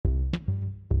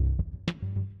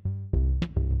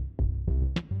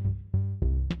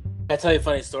I tell you a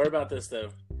funny story about this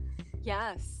though.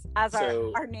 Yes, as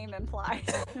So, our name implies.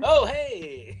 oh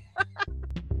hey,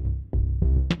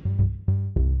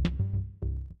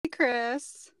 Hey,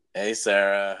 Chris. hey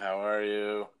Sarah, how are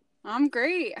you? I'm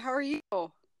great. How are you?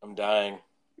 I'm dying.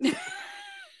 I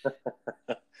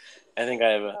think I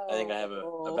have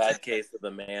a bad case of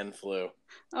the man flu.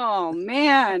 Oh,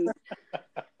 man.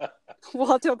 We'll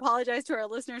have to apologize to our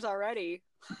listeners already.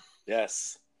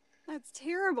 Yes, That's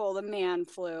terrible, the man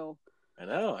flu. I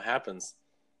know it happens.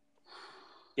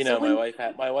 You So know, when,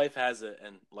 my wife has it,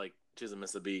 and like she doesn't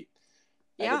miss a beat.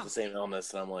 I get yeah, the same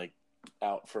illness, and I'm like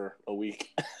out for a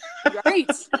week.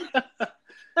 right.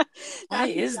 Why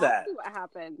That's is that? exactly what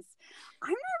happens. I'm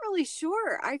not really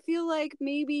sure. I feel like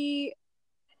maybe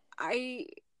I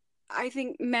I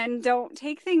think men don't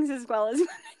take things as well as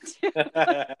women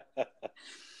do.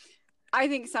 I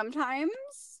think sometimes,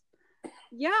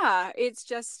 yeah, it's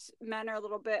just men are a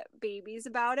little bit babies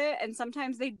about it, and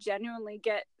sometimes they genuinely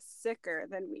get sicker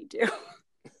than we do.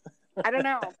 I don't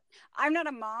know. I'm not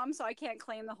a mom, so I can't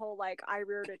claim the whole like I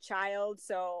reared a child,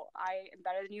 so I am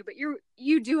better than you. But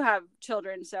you do have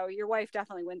children, so your wife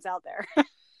definitely wins out there.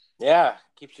 Yeah,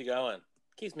 keeps you going.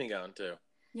 Keeps me going too.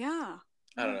 Yeah.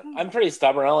 I don't know. I'm pretty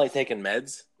stubborn. I don't like taking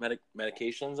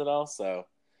medications at all. So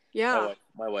Yeah.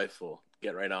 my wife will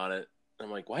get right on it. I'm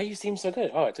like, why do you seem so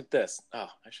good? Oh, I took this. Oh,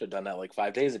 I should have done that like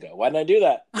 5 days ago. Why didn't I do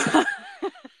that?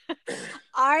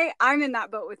 I'm in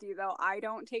that boat with you though. I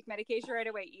don't take medication right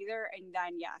away either, and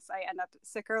then yes, I end up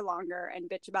sicker longer and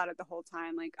bitch about it the whole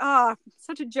time. Like,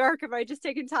 such a jerk. If I just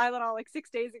taken Tylenol like 6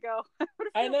 days ago, I would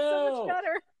I have felt so much know.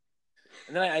 better.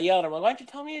 And then I yelled, I'm like, why don't you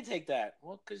tell me to take that?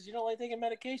 Well, because you don't like taking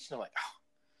medication. I'm like,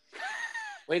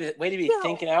 oh, way to be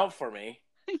thinking out for me.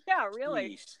 Yeah,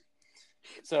 really. Jeez.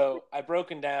 So I've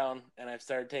broken down and I've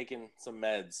started taking some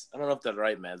meds. I don't know if they're the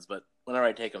right meds, but whenever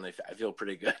I take them, I feel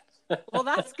pretty good. Well,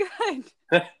 that's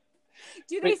good.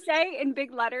 Do they say in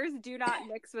big letters, do not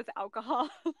mix with alcohol?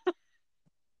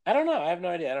 I don't know. I have no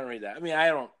idea. I don't read that. I mean, I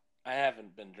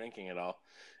haven't been drinking at all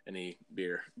any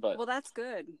beer, but Well, that's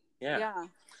good. yeah.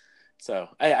 So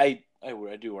I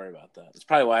do worry about that. It's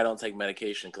probably why I don't take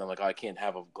medication, because I'm like, oh, I can't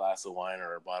have a glass of wine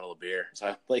or a bottle of beer. So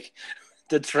I'm like,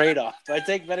 the trade off. Do I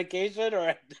take medication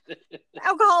or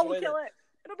alcohol will kill it?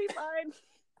 It'll be fine.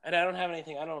 And I don't have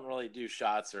anything. I don't really do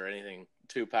shots or anything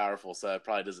too powerful, so it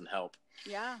probably doesn't help.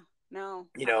 Yeah. No.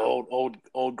 You know,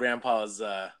 old grandpa's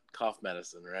cough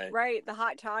medicine, right? Right. The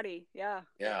hot toddy. Yeah.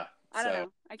 Yeah. I don't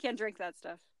know. I can't drink that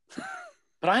stuff.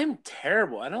 But I'm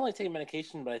terrible. I don't like taking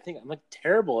medication, but I think I'm like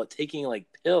terrible at taking like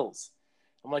pills.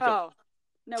 I'm like a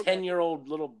 10-year-old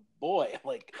little boy. I'm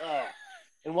like, oh.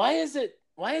 And why is it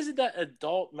that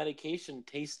adult medication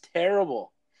tastes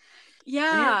terrible?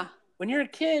 Yeah. When you're a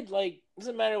kid, like, it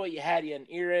doesn't matter what you had an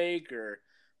earache or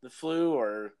the flu,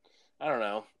 or I don't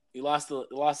know, you lost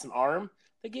an arm.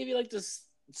 They gave you like this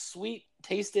sweet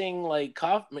tasting like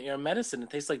cough medicine.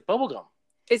 It tastes like bubblegum.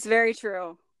 It's very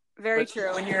true. Very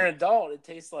true. When you're an adult, it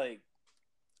tastes like,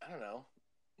 I don't know,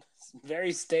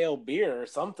 very stale beer or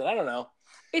something. I don't know.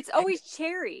 It's always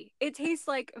cherry. It tastes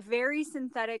like very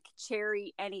synthetic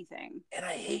cherry anything. And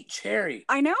I hate cherry.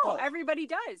 I know. Everybody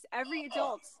does. Every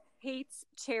adult hates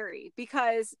cherry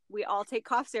because we all take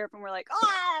cough syrup and we're like,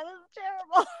 oh, this is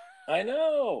terrible. I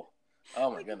know.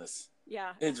 Oh my goodness.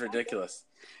 Yeah. It's ridiculous.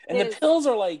 And the pills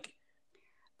are like,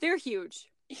 they're huge.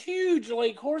 Huge,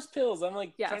 like horse pills. I'm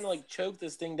like trying to like choke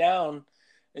this thing down.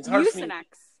 It's hard Mucinex. for me.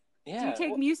 Yeah. Do you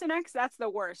take Mucinex? That's the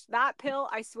worst. That pill,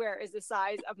 I swear, is the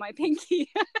size of my pinky.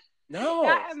 No.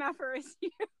 That MFR is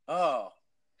huge. Oh.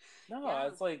 No,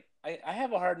 it's like I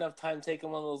have a hard enough time taking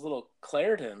one of those little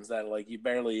Claritins that like you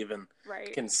barely even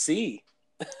can see.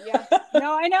 Yeah.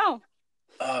 No, I know.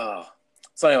 Oh.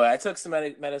 So anyway, I took some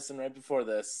medicine right before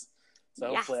this. So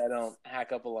hopefully I don't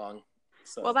hack up along.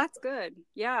 So. Well, that's good.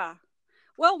 Yeah.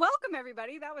 Well, welcome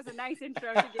everybody. That was a nice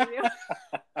intro to give you.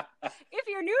 If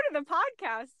you're new to the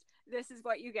podcast, this is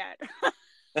what you get.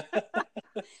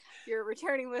 If you're a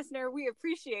returning listener, we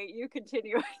appreciate you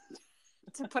continuing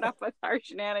to put up with our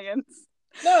shenanigans.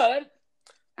 No,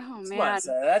 oh man, that's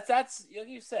like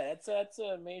you said, that's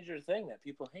a major thing that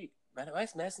people hate.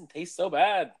 Medicine tastes so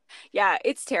bad. Yeah,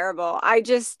 it's terrible. I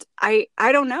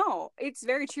don't know. It's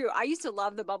very true. I used to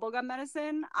love the bubblegum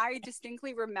medicine. I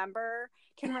distinctly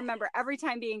can remember every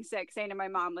time being sick saying to my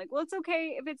mom, like, well, it's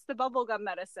okay if it's the bubblegum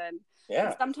medicine. Yeah.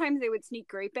 And sometimes they would sneak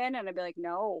grape in and I'd be like,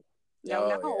 no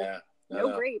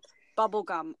grape.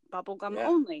 Bubblegum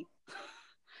only.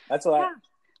 That's what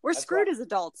we're screwed as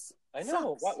adults. I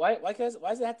know. Why does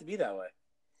it have to be that way?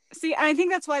 See, I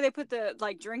think that's why they put the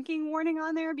like drinking warning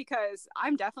on there, because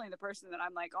I'm definitely the person that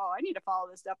I'm like, oh, I need to follow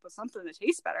this up with something that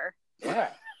tastes better. Yeah.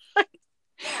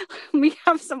 We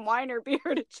have some wine or beer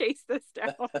to chase this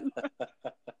down.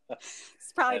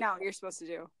 It's probably not what you're supposed to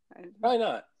do. Probably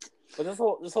not. But this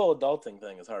whole adulting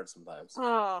thing is hard sometimes.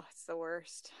 Oh, it's the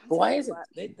worst. But why is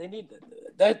it? They need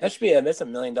that should be that's $1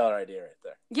 million idea right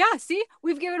there. Yeah, see,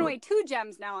 we've given away 2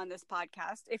 gems now on this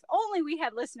podcast. If only we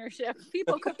had listenership,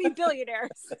 people could be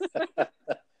billionaires.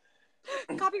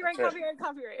 Copyright.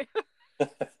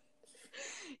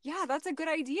 Yeah, that's a good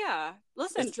idea.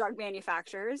 Listen, drug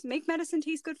manufacturers, make medicine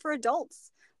taste good for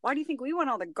adults. Why do you think we want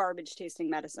all the garbage tasting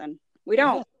medicine? We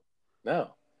don't.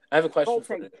 No. I have a question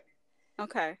for you.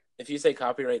 Okay. If you say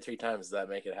copyright 3 times, does that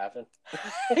make it happen?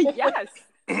 Yes.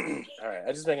 All right.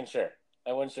 I'm just making sure.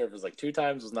 I wasn't sure if it was like 2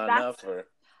 times was not enough or.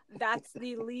 That's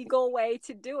the legal way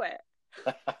to do it.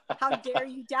 How dare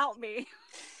you doubt me?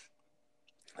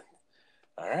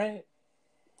 All right.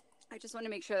 I just want to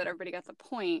make sure that everybody got the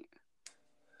point.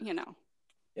 You know,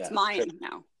 yeah, it's mine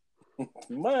now.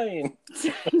 Mine.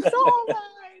 It's all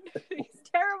mine. These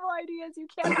terrible ideas, you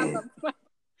can't have them.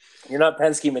 You're not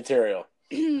Penske material.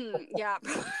 Yeah.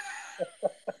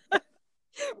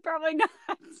 Probably not.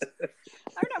 I'm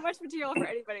not much material for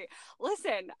anybody.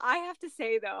 Listen, I have to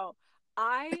say though,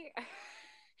 I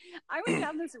went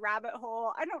down this rabbit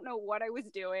hole. I don't know what I was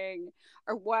doing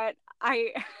or what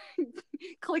I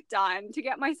clicked on to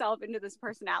get myself into this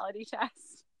personality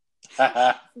test.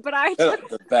 But I took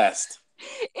the best.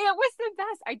 It was the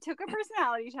best. I took a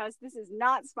personality test. This is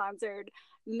not sponsored,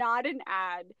 not an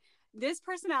ad. This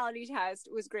personality test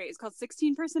was great. It's called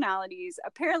 16 Personalities.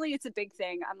 Apparently it's a big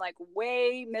thing. I'm like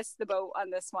way missed the boat on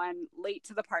this one, late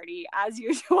to the party as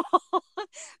usual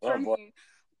for me.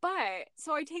 But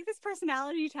so I take this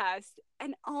personality test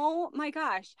and oh my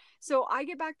gosh. So I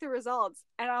get back the results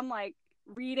and I'm like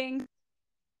reading,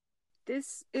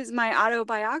 this is my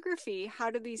autobiography.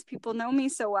 How do these people know me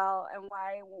so well? And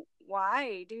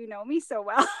why do you know me so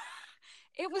well?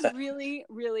 It was really,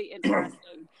 really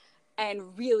interesting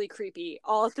and really creepy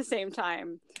all at the same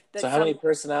time. So how many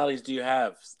personalities do you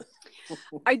have?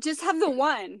 I just have the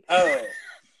one. Oh.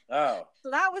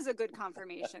 So that was a good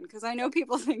confirmation because I know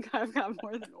people think I've got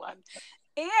more than one.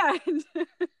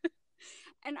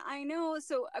 And I know,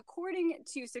 so according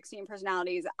to 16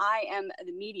 Personalities, I am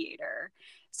the mediator.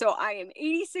 So I am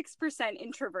 86%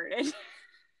 introverted.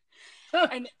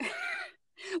 And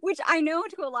which I know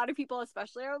to a lot of people,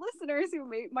 especially our listeners who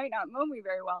might not know me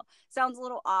very well, sounds a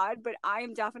little odd, but I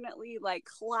am definitely like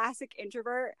classic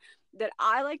introvert that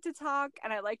I like to talk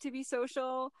and I like to be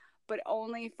social, but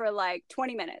only for like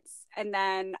 20 minutes. And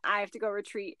then I have to go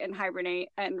retreat and hibernate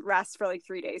and rest for like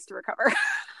 3 days to recover.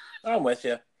 I'm with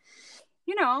you.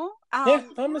 You know? Yeah,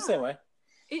 I'm the same way.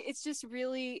 It's just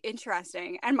really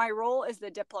interesting. And my role is the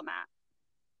diplomat.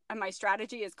 And my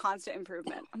strategy is constant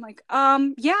improvement. I'm like,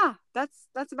 yeah,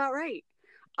 that's about right.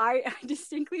 I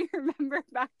distinctly remember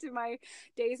back to my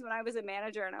days when I was a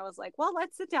manager and I was like, well,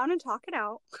 let's sit down and talk it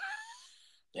out.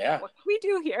 Yeah. What can we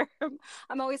do here?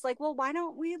 I'm always like, well, why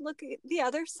don't we look at the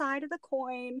other side of the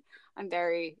coin? I'm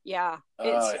very, yeah.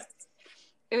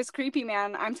 It was creepy,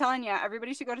 man. I'm telling you,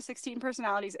 everybody should go to 16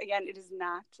 Personalities. Again, it is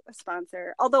not a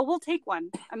sponsor, although we'll take one.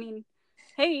 I mean,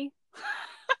 hey,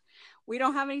 we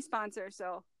don't have any sponsors.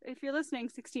 So if you're listening,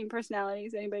 16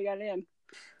 Personalities, anybody got it in?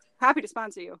 Happy to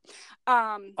sponsor you.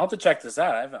 I'll have to check this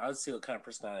out. I'll see what kind of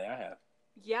personality I have.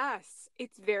 Yes,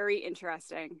 it's very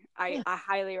interesting. I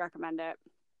highly recommend it.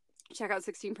 Check out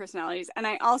 16 Personalities. And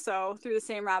I also, through the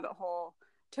same rabbit hole,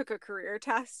 took a career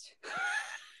test.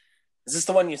 Is this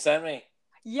the one you sent me?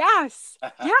 Yes.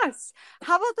 Yes.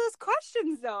 How about those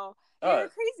questions though? They're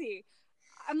crazy.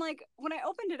 I'm like, when I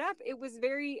opened it up, it was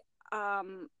very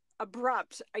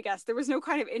abrupt, I guess. There was no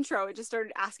kind of intro. It just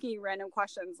started asking you random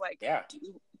questions like, yeah.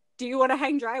 Do you want to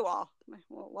hang drywall? I'm like,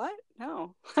 well, what?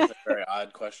 No. That's a very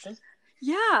odd question.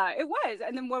 Yeah, it was.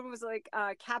 And then one was like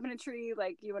cabinetry,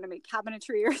 like you want to make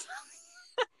cabinetry or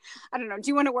something. I don't know. Do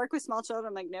you want to work with small children?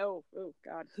 I'm like, no. Oh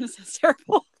God, this is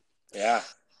terrible. Yeah.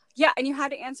 Yeah, and you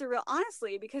had to answer real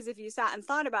honestly because if you sat and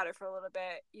thought about it for a little bit,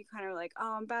 you kind of like,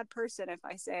 oh, I'm a bad person if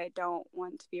I say I don't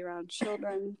want to be around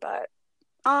children, but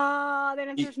the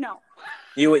answer is no.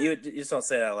 You just don't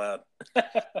say it out loud.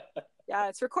 Yeah,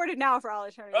 it's recorded now for all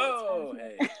eternity. Oh,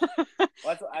 hey.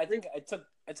 Well, I think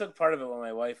I took part of it when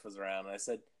my wife was around, and I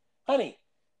said, "Honey,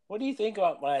 what do you think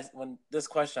about when this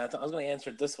question? I thought I was going to answer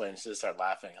it this way," and she just started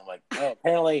laughing. I'm like, "Oh,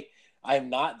 apparently."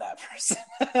 I'm not that person.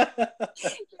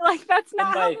 You're like, that's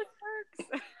not how this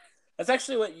works. That's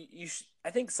actually what you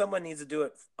I think someone needs to do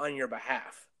it on your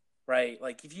behalf, right?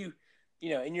 Like if you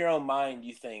in your own mind,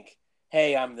 you think,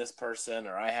 hey, I'm this person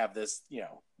or I have this,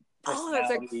 oh, that's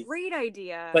a great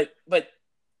idea. But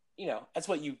that's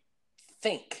what you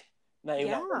think. not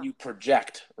even what you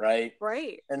project, right?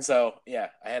 Right. And so, yeah,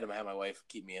 I had to have my wife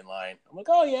keep me in line. I'm like,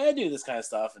 oh, yeah, I do this kind of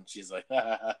stuff. And she's like,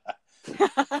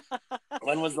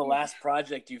 when was the last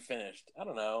project you finished? I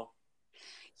don't know.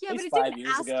 Yeah, but it didn't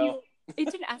ask you.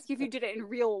 It didn't ask you if you did it in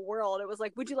real world. It was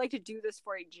like, would you like to do this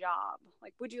for a job?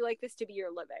 Like, would you like this to be your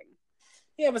living?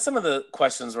 Yeah, but some of the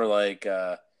questions were like,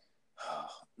 I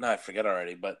forget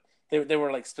already, but they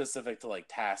were like specific to like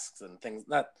tasks and things.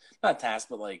 Not tasks,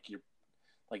 but like your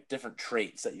like different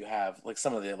traits that you have. Like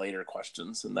some of the later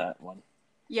questions in that one.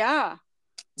 Yeah.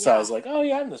 So I was like, oh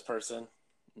yeah, I'm this person.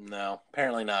 No,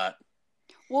 apparently not.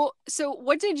 Well, so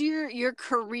what did your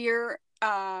career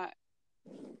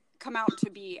come out to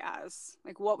be as?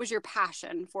 Like, what was your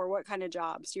passion for? What kind of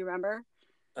jobs? Do you remember?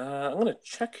 I'm gonna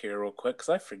check here real quick because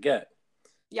I forget.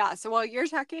 Yeah, so while you're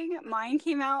checking, mine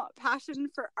came out passion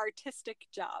for artistic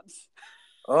jobs.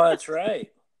 Oh, that's right.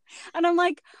 And I'm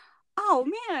like, oh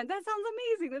man, that sounds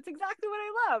amazing. That's exactly what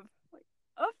I love. Like,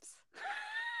 oops.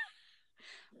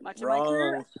 Much of my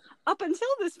career up until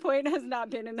this point has not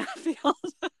been in that field.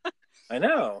 I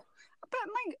know. But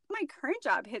my current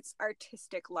job hits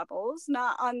artistic levels,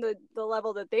 not on the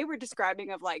level that they were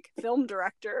describing of like film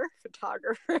director,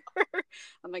 photographer.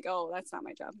 I'm like, oh, that's not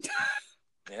my job.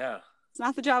 Yeah. It's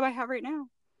not the job I have right now.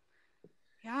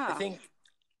 Yeah. I think it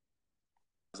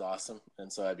was awesome,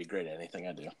 and so I'd be great at anything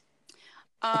I do.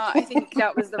 I think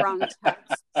that was the wrong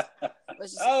text. It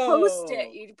was just a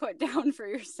Post-it you'd put down for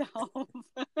yourself.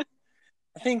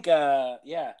 I think,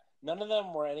 yeah, none of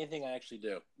them were anything I actually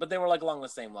do, but they were like along the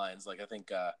same lines. Like I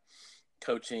think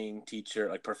coaching, teacher,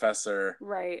 like professor,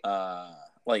 right?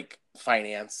 Like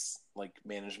finance, like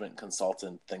management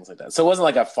consultant, things like that. So it wasn't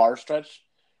like a far stretch.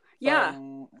 Yeah,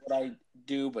 what I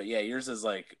do, but yeah, yours is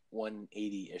like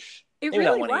 180-ish. It Maybe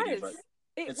really not 180, was.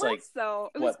 But it's was, like though.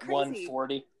 It was crazy.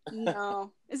 140.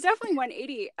 No, it's definitely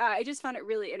 180. I just found it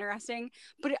really interesting.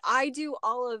 But I do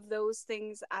all of those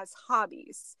things as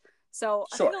hobbies, so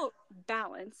sure. I feel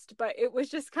balanced. But it was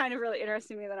just kind of really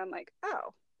interesting to me that I'm like,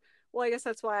 oh, well, I guess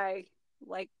that's why I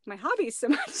like my hobbies so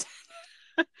much.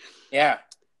 Yeah.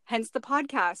 Hence the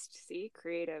podcast. See,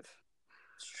 creative.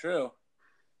 It's true.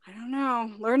 I don't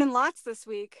know. Learning lots this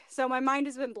week. So my mind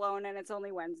has been blown and it's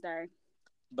only Wednesday.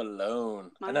 Blown.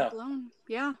 Mind I know. Blown.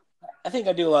 Yeah. I think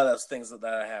I do a lot of those things that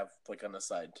I have like on the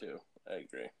side too. I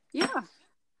agree. Yeah.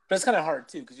 But it's kind of hard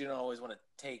too because you don't always want to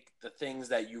take the things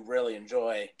that you really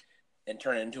enjoy and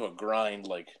turn it into a grind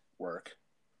like work,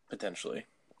 potentially.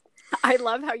 I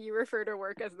love how you refer to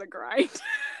work as the grind.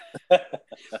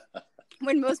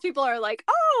 When most people are like,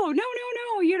 oh, no,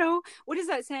 you know, what is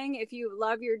that saying? If you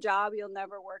love your job, you'll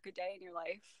never work a day in your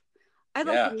life. I'd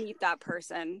like to meet that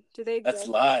person. Do they exist? That's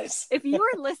lies. If you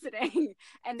are listening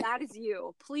and that is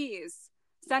you, please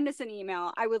send us an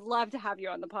email. I would love to have you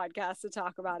on the podcast to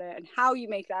talk about it and how you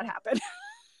make that happen.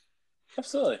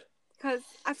 Absolutely. Because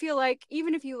I feel like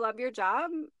even if you love your job,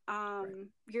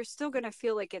 you're still going to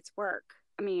feel like it's work.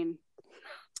 I mean,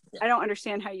 I don't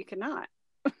understand how you cannot.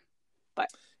 But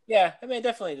yeah, I mean,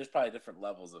 definitely there's probably different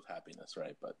levels of happiness,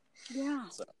 right? But yeah,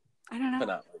 so, I don't know. But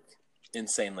not like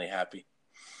insanely happy.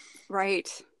 Right.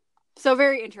 So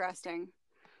very interesting.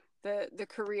 The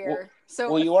career.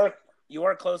 Well, you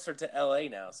are closer to LA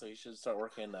now, so you should start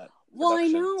working in that. Well, I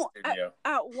know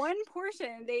at one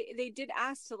portion they did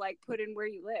ask to like put in where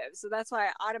you live, so that's why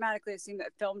I automatically assumed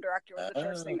that film director was the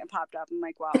first thing that popped up. I'm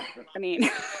like, wow. I mean,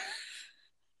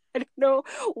 I don't know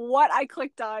what I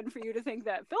clicked on for you to think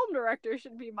that film director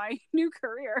should be my new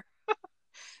career, but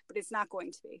it's not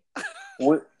going to be.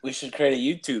 We should create a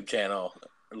YouTube channel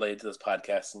related to this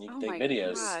podcast, and you can take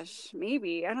videos. Oh my gosh,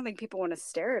 maybe. I don't think people want to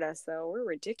stare at us though. We're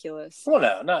ridiculous. Well,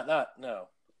 no, no.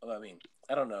 I mean,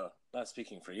 I don't know. Not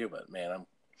speaking for you, but man,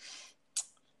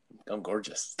 I'm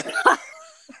gorgeous.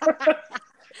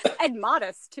 And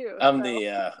modest too. I'm the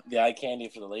eye candy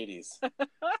for the ladies.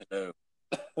 Hello.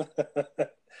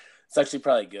 It's actually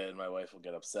probably good. My wife will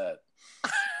get upset.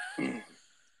 I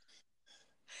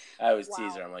always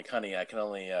tease her. I'm like, honey, I can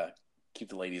only keep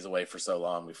the ladies away for so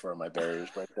long before my barriers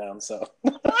break down. So,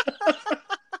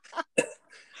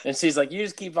 and she's like, you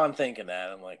just keep on thinking that.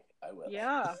 I'm like, I will.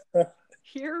 Yeah,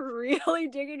 you're really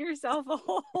digging yourself a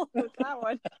hole with that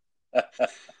one.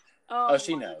 Oh,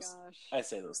 she knows. Gosh. I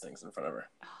say those things in front of her.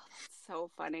 Oh, that's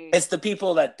so funny. It's the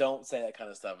people that don't say that kind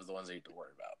of stuff is the ones that you have to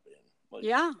worry about. Like,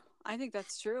 yeah, I think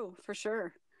that's true for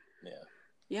sure. Yeah.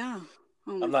 Yeah.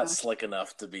 Oh I'm not slick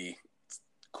enough to be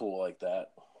cool like that.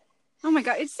 Oh my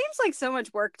God. It seems like so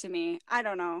much work to me. I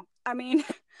don't know. I mean,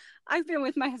 I've been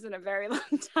with my husband a very long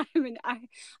time, and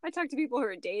I talk to people who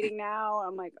are dating now.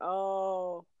 I'm like,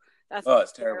 oh, that's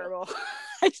it's terrible.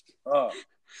 I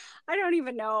don't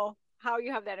even know how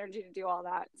you have the energy to do all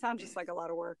that. It sounds just like a lot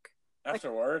of work.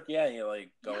 After work, yeah, you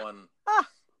like go on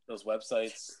those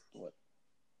websites. What?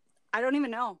 I don't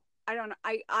even know. I don't know.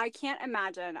 I can't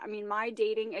imagine. I mean, my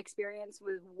dating experience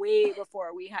was way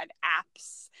before we had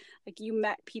apps. Like, you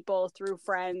met people through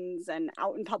friends and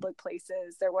out in public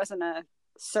places. There wasn't a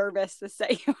service to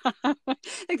set you up.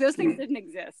 Like, those things didn't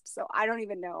exist. So I don't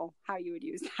even know how you would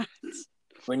use that.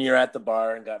 When you're at the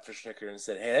bar and got Verschnicker and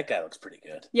said, hey, that guy looks pretty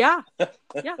good. Yeah.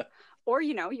 Yeah. Or,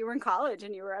 you were in college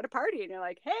and you were at a party and you're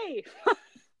like, hey,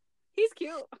 he's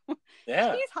cute.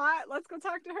 Yeah. She's hot. Let's go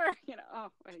talk to her. Oh,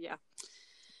 yeah.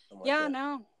 Like yeah, that.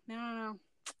 No.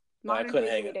 No, I couldn't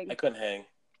hang. I couldn't hang.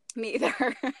 Me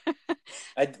either.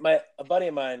 A buddy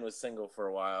of mine was single for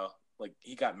a while. Like,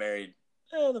 he got married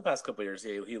the past couple of years.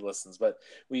 He listens, but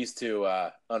we used to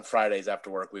on Fridays after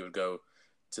work we would go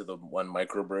to the one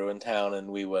microbrew in town, and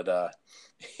we would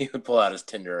he would pull out his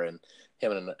Tinder, and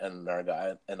him and our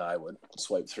guy and I would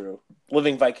swipe through,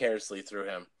 living vicariously through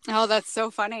him. Oh, that's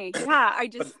so funny. Yeah,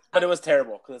 but it was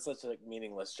terrible because it's such a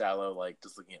meaningless, shallow, like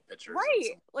just looking at pictures.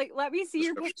 Right. Like, let me see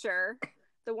your picture.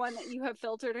 The one that you have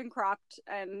filtered and cropped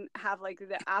and have like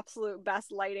the absolute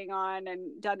best lighting on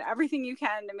and done everything you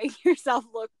can to make yourself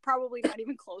look probably not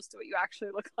even close to what you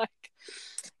actually look like.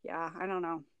 Yeah, I don't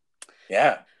know.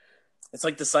 Yeah. It's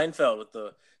like the Seinfeld with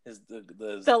the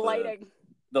lighting.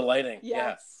 The lighting. Yes.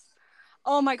 Yeah.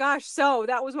 Oh my gosh. So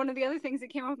that was one of the other things that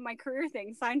came up with my career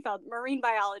thing. Seinfeld, marine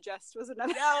biologist was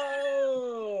another.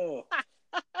 No.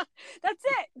 That's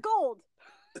it. Gold.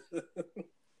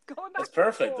 Going back. That's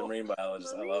perfect. The marine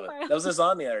biologist. I love it. That was just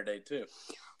on the other day too.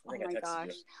 Oh my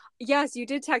gosh. Yes, you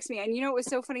did text me. And it was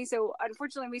so funny. So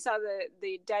unfortunately we saw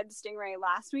the dead stingray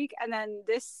last week. And then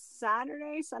this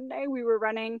Sunday, we were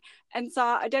running and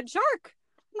saw a dead shark.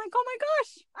 I'm like, oh my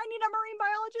gosh, I need a marine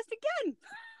biologist again.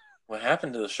 What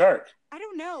happened to the shark? I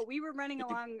don't know. We were running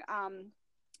along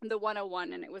the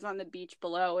 101 and it was on the beach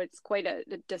below. It's quite a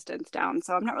distance down.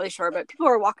 So I'm not really sure, but people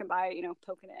were walking by,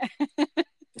 poking it.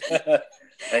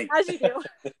 Hey. As you do.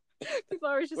 People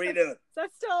are just what are you doing?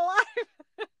 That's still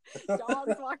alive.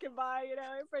 Dogs walking by,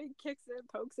 everybody kicks it,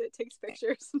 pokes it, takes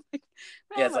pictures. Like,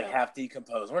 yeah, it's like half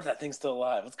decomposed. Where's that thing still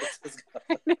alive? Let's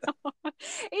go.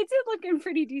 It's in looking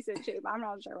pretty decent shape. I'm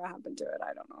not sure what happened to it.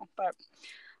 I don't know, but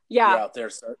yeah.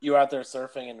 You were out there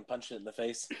surfing and punched it in the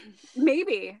face?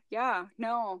 Maybe. Yeah.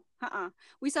 No.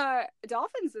 We saw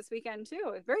dolphins this weekend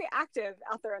too. Very active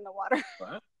out there in the water.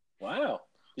 Wow.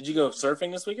 Did you go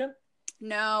surfing this weekend?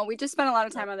 No, we just spent a lot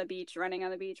of time on the beach, running on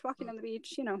the beach, walking on the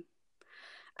beach,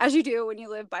 as you do when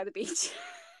you live by the beach.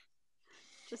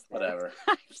 Just whatever.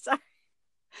 I'm sorry.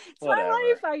 It's my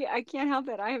life. I can't help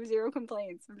it. I have zero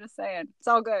complaints. I'm just saying. It's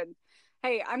all good.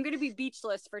 Hey, I'm going to be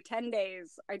beachless for 10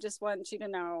 days. I just want you to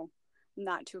know I'm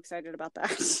not too excited about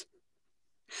that. I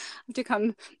have to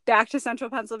come back to central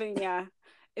Pennsylvania.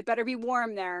 It better be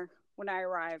warm there when I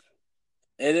arrive.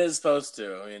 It is supposed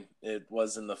to. I mean, it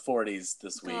was in the 40s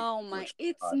this week. Oh my!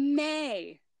 It's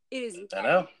May. It is. May. I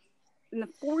know. In the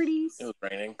 40s. It was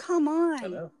raining. Come on. I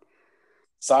know.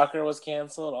 Soccer was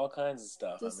canceled. All kinds of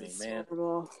stuff. Man.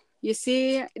 Horrible. You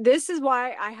see, this is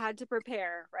why I had to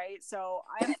prepare, right? So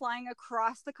I am flying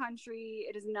across the country.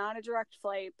 It is not a direct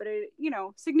flight, but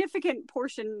significant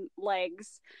portion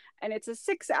legs, and it's a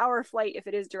 6-hour flight if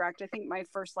it is direct. I think my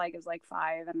first leg is like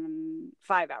 5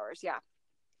 hours. Yeah.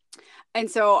 And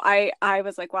so I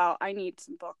was like, wow, I need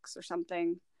some books or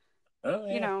something,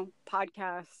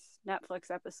 podcasts, Netflix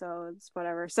episodes,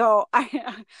 whatever. So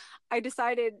I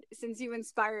decided, since you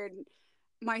inspired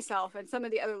myself and some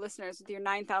of the other listeners with your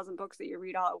 9,000 books that you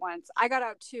read all at once, I got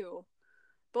out 2.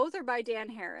 Both are by Dan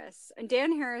Harris. And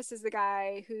Dan Harris is the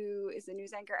guy who is the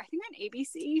news anchor, I think, on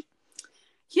ABC.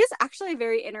 He has actually a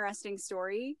very interesting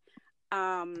story.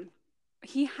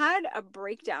 He had a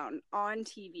breakdown on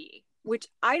TV, which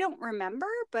I don't remember,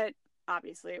 but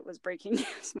obviously it was breaking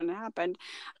news when it happened,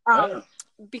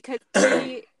 because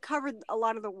he covered a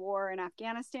lot of the war in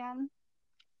Afghanistan.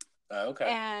 Okay.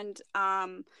 And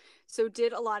so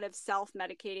did a lot of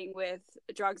self-medicating with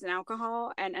drugs and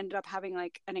alcohol and ended up having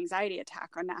like an anxiety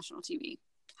attack on national TV.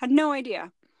 Had no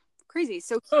idea. Crazy.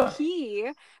 So he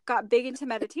got big into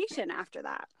meditation after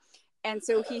that. And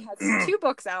so he has 2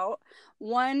 books out.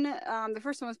 One, the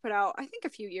first one was put out, I think, a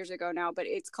few years ago now, but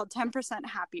it's called 10%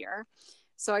 Happier.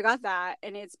 So I got that.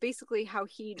 And it's basically how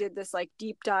he did this like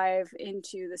deep dive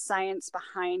into the science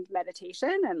behind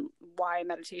meditation and why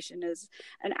meditation is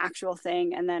an actual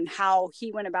thing. And then how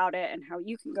he went about it and how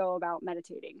you can go about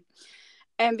meditating.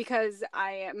 And because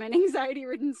I am an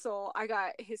anxiety-ridden soul, I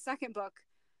got his second book,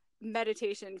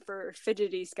 Meditation for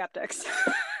Fidgety Skeptics.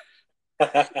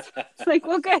 It's like,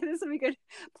 well, good. This will be good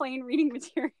plain reading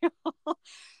material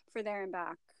for there and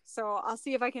back. So I'll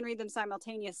see if I can read them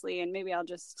simultaneously, and maybe I'll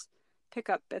just pick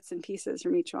up bits and pieces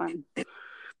from each one.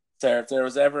 Sarah, if there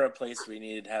was ever a place where you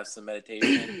needed to have some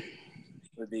meditation, it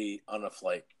would be on a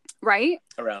flight. Right?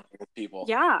 Around people.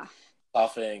 Yeah.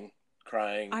 Coughing,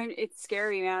 crying. It's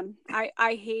scary, man.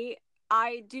 I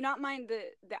do not mind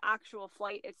the actual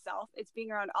flight itself. It's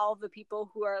being around all of the people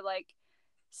who are like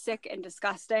sick and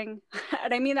disgusting.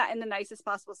 And I mean that in the nicest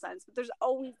possible sense. But there's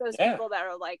always those people that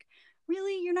are like,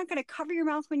 really? You're not going to cover your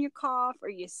mouth when you cough, or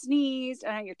you sneezed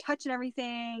and you're touching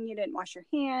everything. You didn't wash your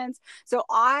hands. So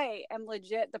I am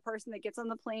legit the person that gets on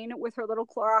the plane with her little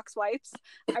Clorox wipes.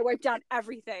 I wipe down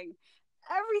everything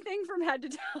from head to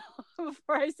toe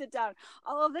before I sit down.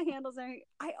 All of the handles. I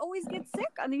always get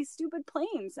sick on these stupid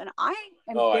planes, and I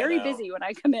am very busy when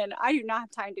I come in. I do not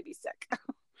have time to be sick.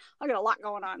 I got a lot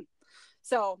going on.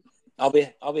 So I'll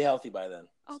be healthy by then.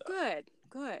 Oh, so.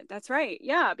 Good. That's right.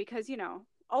 Yeah, because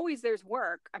always there's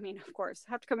work. I mean, of course,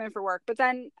 I have to come in for work, but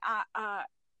then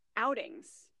outings,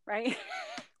 right?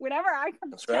 Whenever I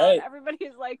come to town, everybody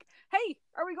is like, "Hey,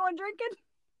 are we going drinking?"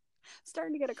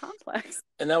 Starting to get a complex.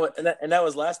 And that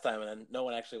was last time, and then no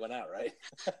one actually went out, right?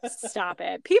 Stop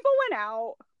it. People went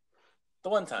out. The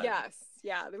one time. Yes.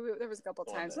 Yeah, there was a couple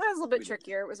of times. That was a little bit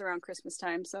trickier. It was around Christmas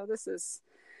time, so this is,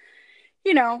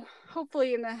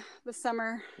 hopefully in the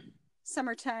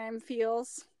summertime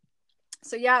feels.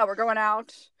 So yeah, we're going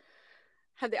out.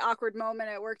 Had the awkward moment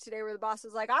at work today where the boss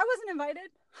was like, "I wasn't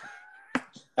invited."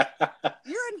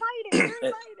 You're invited.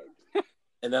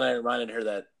 And then I reminded her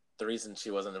that the reason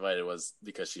she wasn't invited was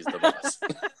because she's the boss.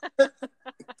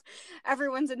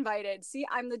 Everyone's invited. See,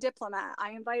 I'm the diplomat.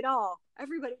 I invite all.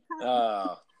 Everybody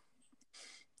comes.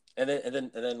 And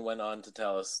then went on to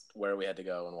tell us where we had to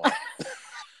go and why.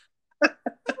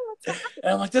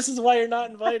 And I'm like, this is why you're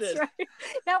not invited. That's right.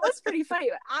 That was pretty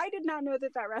funny. I did not know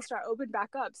that restaurant opened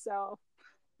back up, so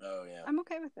I'm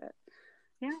okay with it.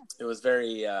 Yeah. It was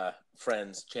very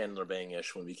Friends Chandler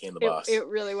Bing-ish when we became the boss. It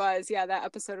really was. Yeah, that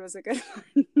episode was a good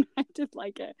one. I did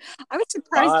like it. I was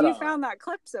surprised you found that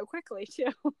clip so quickly,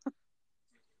 too.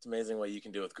 It's amazing what you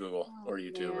can do with Google or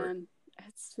YouTube. Man.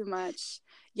 It's too much.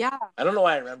 Yeah. I don't know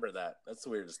why I remember that. That's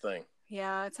the weirdest thing.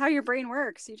 Yeah, it's how your brain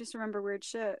works. You just remember weird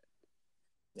shit.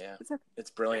 Yeah.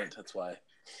 It's brilliant. That's why.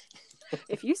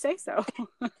 If you say so.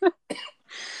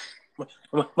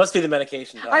 Must be the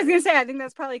medication. I was going to say, I think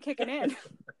that's probably kicking in.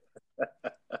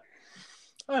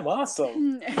 I'm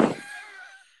awesome. This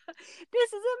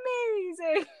is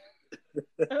amazing.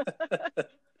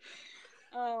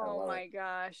 Oh my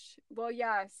gosh. Well,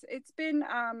 yes, it's been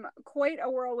quite a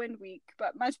whirlwind week,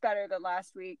 but much better than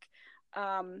last week.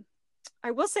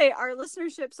 I will say our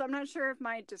listenership, so I'm not sure if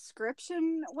my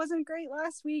description wasn't great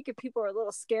last week, if people were a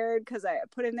little scared because I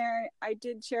put in there, I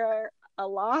did share a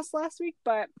loss last week,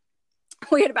 but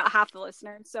we had about half the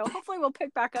listeners. So hopefully we'll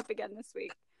pick back up again this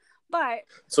week. But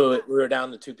so we were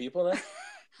down to 2 people then? A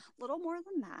little more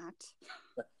than that.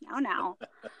 Now.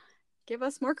 Give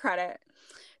us more credit.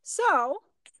 So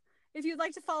if you'd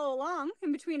like to follow along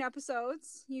in between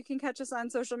episodes, you can catch us on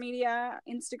social media,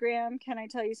 Instagram, Can I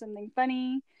Tell You Something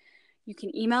Funny? You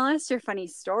can email us your funny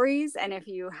stories. And if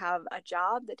you have a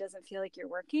job that doesn't feel like you're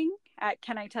working, at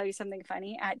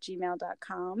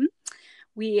canitellyousomethingfunny@gmail.com.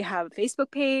 We have a Facebook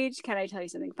page, Can I Tell You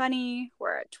Something Funny?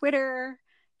 We're at Twitter,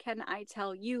 Can I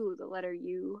Tell You, the letter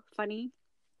U, funny.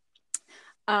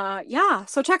 Yeah,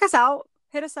 so check us out.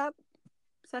 Hit us up.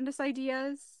 Send us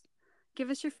ideas. Give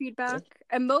us your feedback.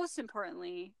 And most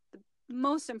importantly, the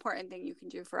most important thing you can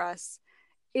do for us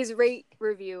is rate,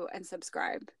 review, and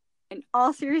subscribe. In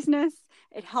all seriousness,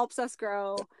 it helps us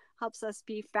grow, helps us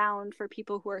be found for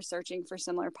people who are searching for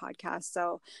similar podcasts.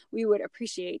 So we would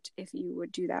appreciate if you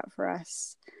would do that for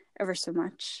us ever so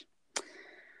much.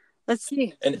 Let's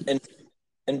see.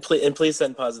 And please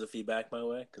send positive feedback my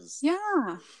way, because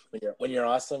yeah, when you're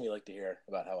awesome, you like to hear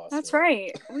about how awesome. That's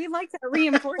right. We like that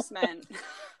reinforcement.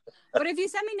 But if you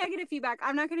send me negative feedback,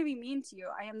 I'm not going to be mean to you.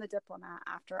 I am the diplomat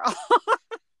after all.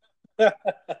 We're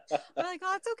like,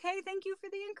 oh, it's okay. Thank you for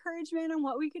the encouragement on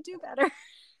what we could do better.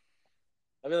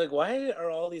 I'd be like, why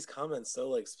are all these comments so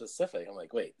like specific? I'm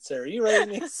like, wait, Sarah, are you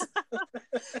writing these?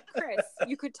 Chris,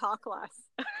 you could talk less.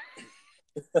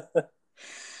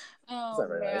 Oh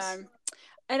man. Nice?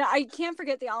 And I can't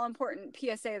forget the all-important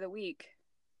PSA of the week.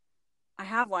 I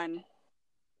have one.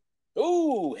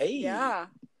 Ooh, hey. Yeah.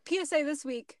 PSA this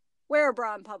week. Wear a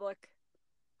bra in public.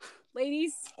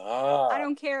 Ladies, I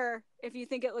don't care if you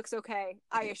think it looks okay.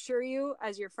 I assure you,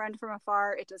 as your friend from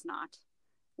afar, it does not.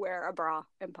 Wear a bra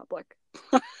in public.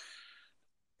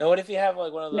 Now, what if you have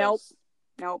like one of those?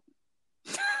 Nope.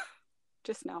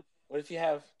 Just no. What if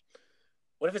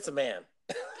it's a man?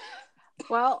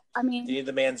 Well, I mean, do you need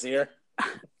the man's ear?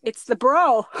 It's the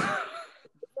bro.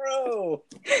 Bro.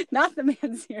 Not the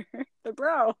man's ear. The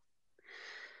bro.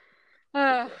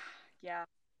 Yeah.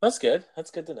 That's good.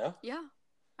 That's good to know. Yeah.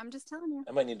 I'm just telling you.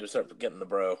 I might need to start getting the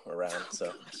bro around.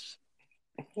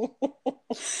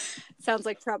 Sounds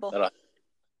like trouble.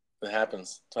 It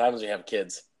happens. It's what happens when you have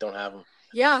kids. Don't have them.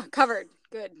 Yeah, covered.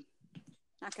 Good.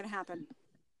 Not going to happen.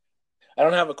 I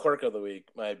don't have a quirk of the week.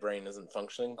 My brain isn't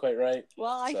functioning quite right.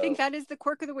 Well, I think that is the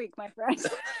quirk of the week, my friend.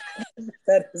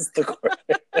 That is the quirk.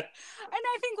 And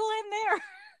I think we'll end there.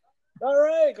 All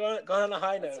right. Go on a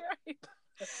high note.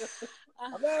 That's right.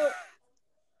 I'm out.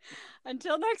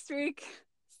 Until next week.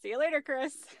 See you later,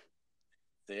 Chris.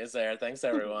 See you, Sarah. Thanks,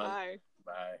 everyone. Bye.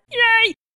 Bye. Yay!